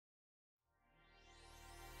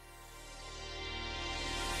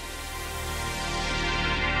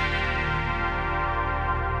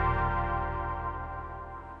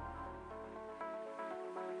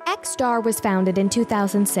XTAR was founded in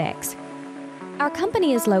 2006. Our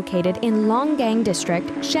company is located in Longgang District,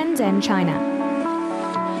 Shenzhen, China.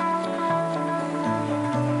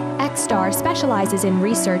 XTAR specializes in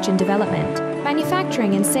research and development,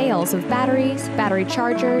 manufacturing and sales of batteries, battery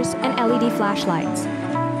chargers, and LED flashlights.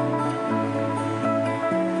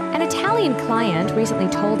 An Italian client recently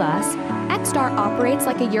told us, XTAR operates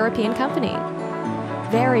like a European company,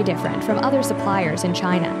 very different from other suppliers in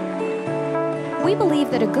China. We believe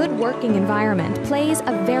that a good working environment plays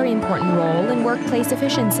a very important role in workplace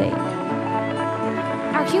efficiency.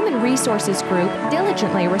 Our Human Resources Group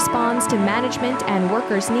diligently responds to management and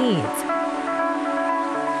workers' needs.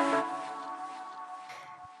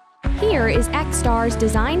 Here is XTAR's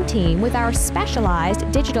design team with our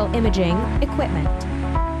specialized digital imaging equipment.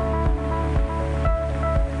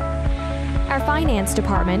 Our finance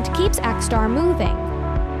department keeps XTAR moving.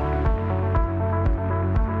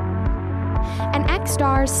 And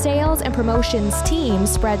XTAR's sales and promotions team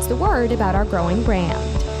spreads the word about our growing brand.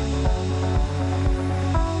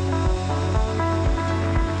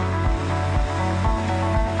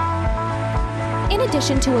 In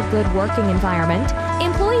addition to a good working environment,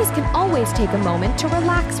 employees can always take a moment to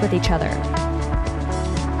relax with each other.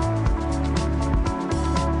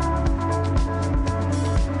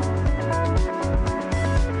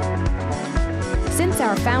 Since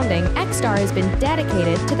our founding, XTAR has been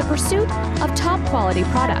dedicated to the pursuit of top-quality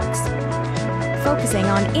products, focusing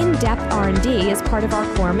on in-depth R&D as part of our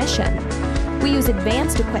core mission. We use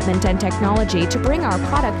advanced equipment and technology to bring our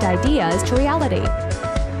product ideas to reality.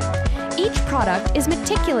 Each product is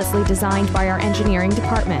meticulously designed by our engineering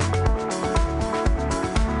department.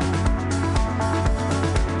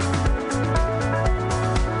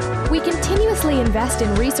 We continuously invest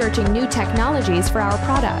in researching new technologies for our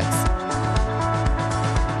products.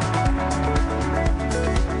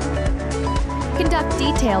 Conduct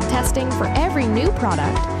detailed testing for every new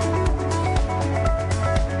product,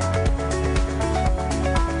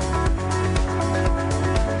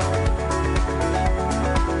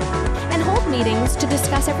 and hold meetings to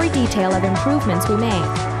discuss every detail of improvements we make.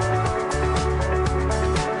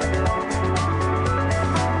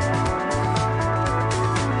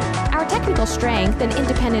 Our technical strength and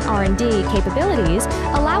independent R&D capabilities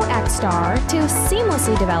allow XTAR to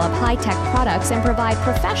seamlessly develop high-tech products and provide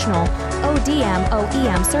professional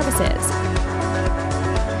ODM/OEM services.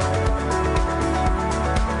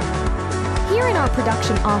 Here in our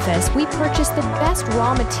production office, we purchase the best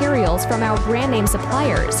raw materials from our brand name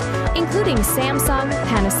suppliers, including Samsung,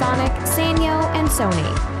 Panasonic, Sanyo, and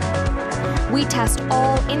Sony. We test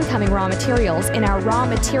all incoming raw materials in our raw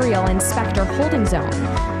material inspector holding zone.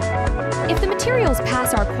 If the materials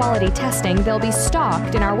pass our quality testing, they'll be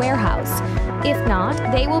stocked in our warehouse. If not,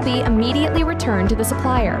 they will be immediately returned to the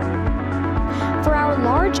supplier. For our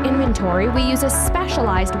large inventory, we use a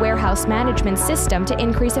specialized warehouse management system to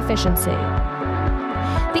increase efficiency.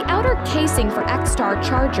 The outer casing for XTAR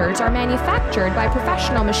chargers are manufactured by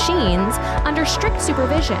professional machines under strict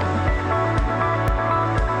supervision.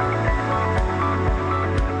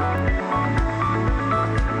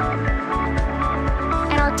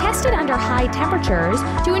 And are tested under high temperatures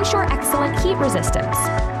to ensure excellent heat resistance.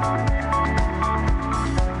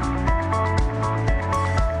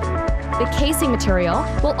 The casing material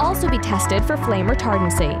will also be tested for flame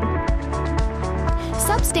retardancy.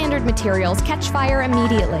 Substandard materials catch fire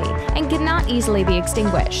immediately and cannot easily be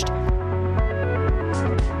extinguished.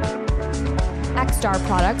 XTAR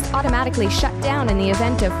products automatically shut down in the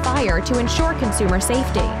event of fire to ensure consumer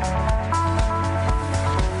safety.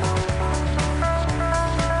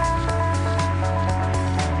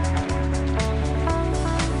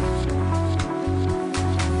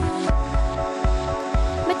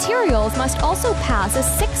 Materials must also pass a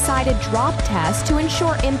 6-sided drop test to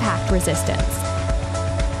ensure impact resistance.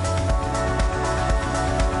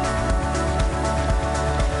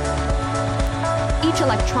 Each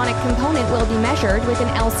electronic component will be measured with an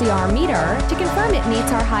LCR meter to confirm it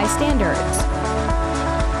meets our high standards.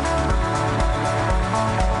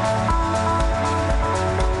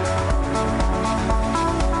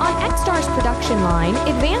 XTAR's production line,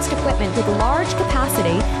 advanced equipment with large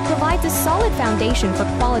capacity provides a solid foundation for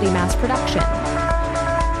quality mass production.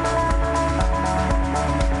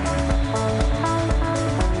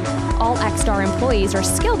 All XTAR employees are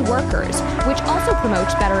skilled workers, which also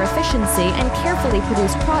promotes better efficiency and carefully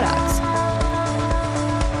produced products.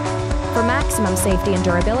 For maximum safety and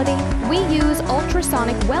durability, we use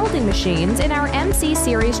ultrasonic welding machines in our MC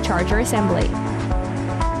series charger assembly.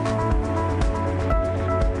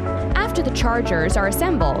 After after the chargers are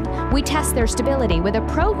assembled, we test their stability with a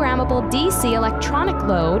programmable DC electronic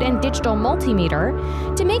load and digital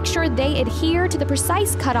multimeter to make sure they adhere to the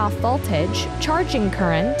precise cutoff voltage, charging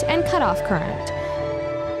current, and cutoff current.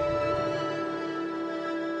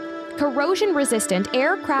 Corrosion-resistant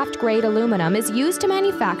aircraft-grade aluminum is used to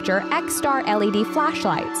manufacture XTAR LED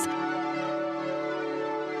flashlights.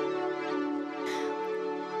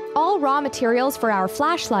 All raw materials for our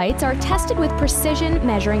flashlights are tested with precision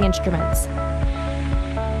measuring instruments.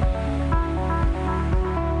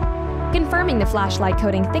 Confirming the flashlight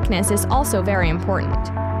coating thickness is also very important.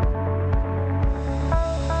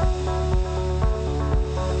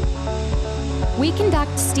 We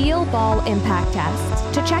conduct steel ball impact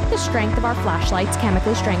tests to check the strength of our flashlight's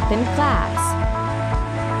chemically strengthened glass.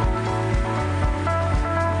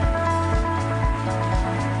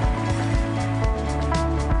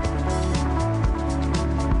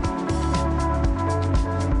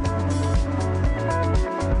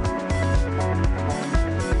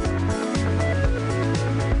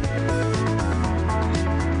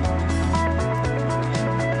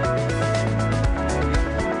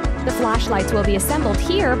 The flashlights will be assembled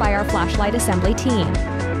here by our flashlight assembly team.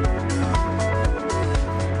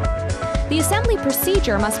 The assembly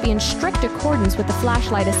procedure must be in strict accordance with the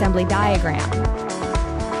flashlight assembly diagram.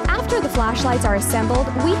 After the flashlights are assembled,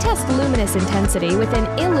 we test luminous intensity with an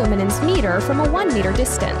illuminance meter from a 1 meter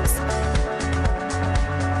distance.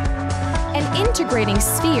 An integrating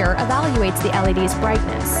sphere evaluates the LED's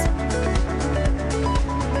brightness.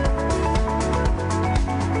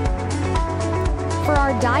 For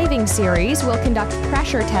our diving series, we'll conduct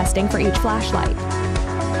pressure testing for each flashlight.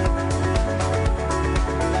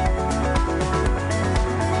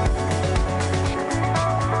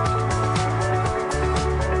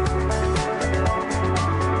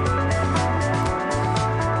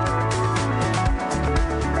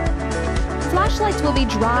 Flashlights will be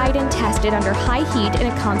dried and tested under high heat in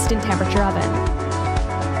a constant temperature oven.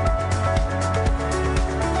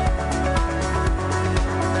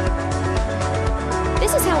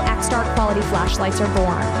 This is how XTAR quality flashlights are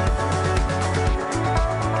born.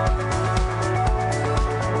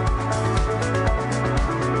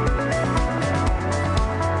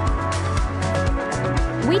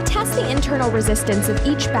 We test the internal resistance of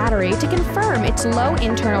each battery to confirm its low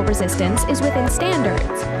internal resistance is within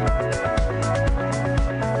standards.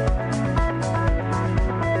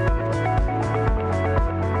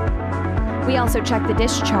 We also check the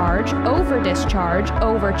discharge, overcharge,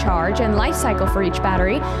 and life cycle for each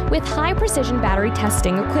battery with high-precision battery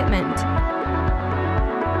testing equipment.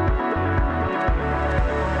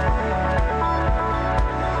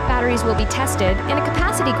 Batteries will be tested in a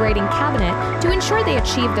capacity grading cabinet to ensure they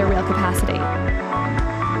achieve their real capacity.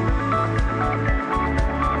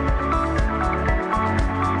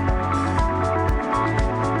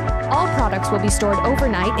 Products will be stored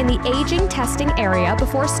overnight in the aging testing area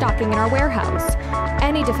before stocking in our warehouse.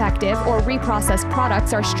 Any defective or reprocessed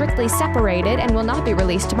products are strictly separated and will not be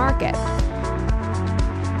released to market.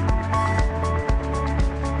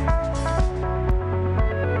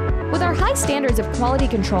 With our high standards of quality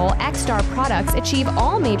control, XTAR products achieve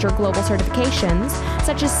all major global certifications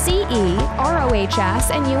such as CE,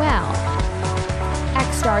 ROHS, and UL.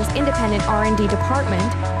 XTAR's independent R&D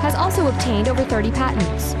department has also obtained over 30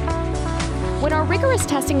 patents. When our rigorous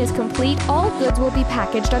testing is complete, all goods will be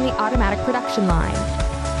packaged on the automatic production line.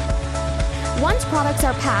 Once products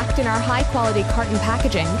are packed in our high-quality carton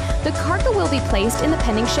packaging, the cargo will be placed in the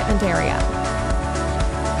pending shipment area.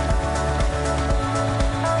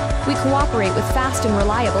 We cooperate with fast and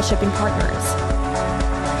reliable shipping partners.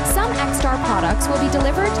 Some XTAR products will be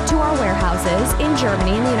delivered to our warehouses in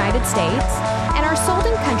Germany and the United States and are sold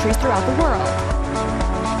in countries throughout the world.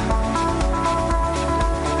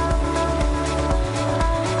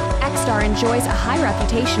 XTAR enjoys a high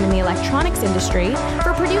reputation in the electronics industry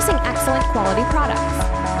for producing excellent quality products.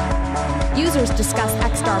 Users discuss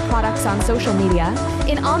XTAR products on social media,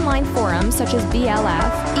 in online forums such as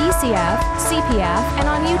BLF, ECF, CPF, and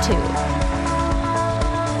on YouTube.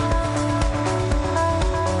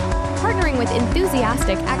 Partnering with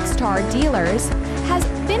enthusiastic XTAR dealers has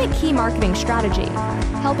been a key marketing strategy,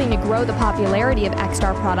 helping to grow the popularity of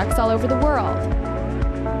XTAR products all over the world.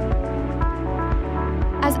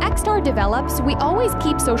 As XTAR develops, we always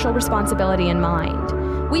keep social responsibility in mind.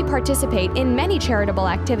 We participate in many charitable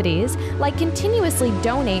activities, like continuously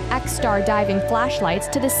donate XTAR diving flashlights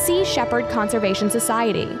to the Sea Shepherd Conservation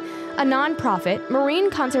Society, a non-profit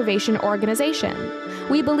marine conservation organization.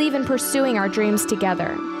 We believe in pursuing our dreams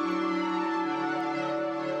together.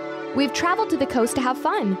 We've traveled to the coast to have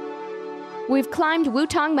fun. We've climbed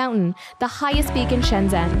Wutong Mountain, the highest peak in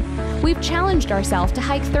Shenzhen. We've challenged ourselves to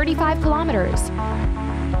hike 35 kilometers.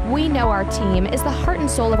 We know our team is the heart and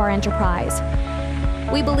soul of our enterprise.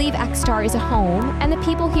 We believe XTAR is a home, and the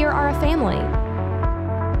people here are a family.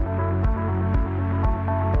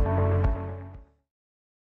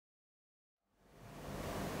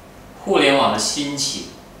 互联网的兴起，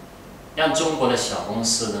让中国的小公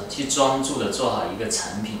司呢去专注的做好一个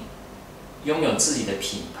产品，拥有自己的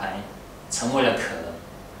品牌，成为了可能。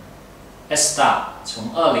XTAR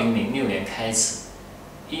从2006年开始，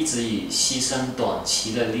一直以牺牲短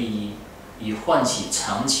期的利益，以换取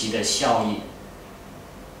长期的效益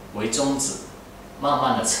为宗旨，慢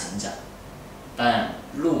慢的成长。但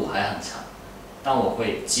路还很长，但我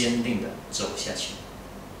会坚定的走下去。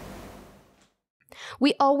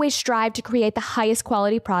 We always strive to create the highest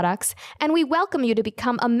quality products, and we welcome you to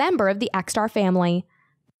become a member of the XTAR family.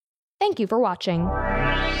 Thank you for watching.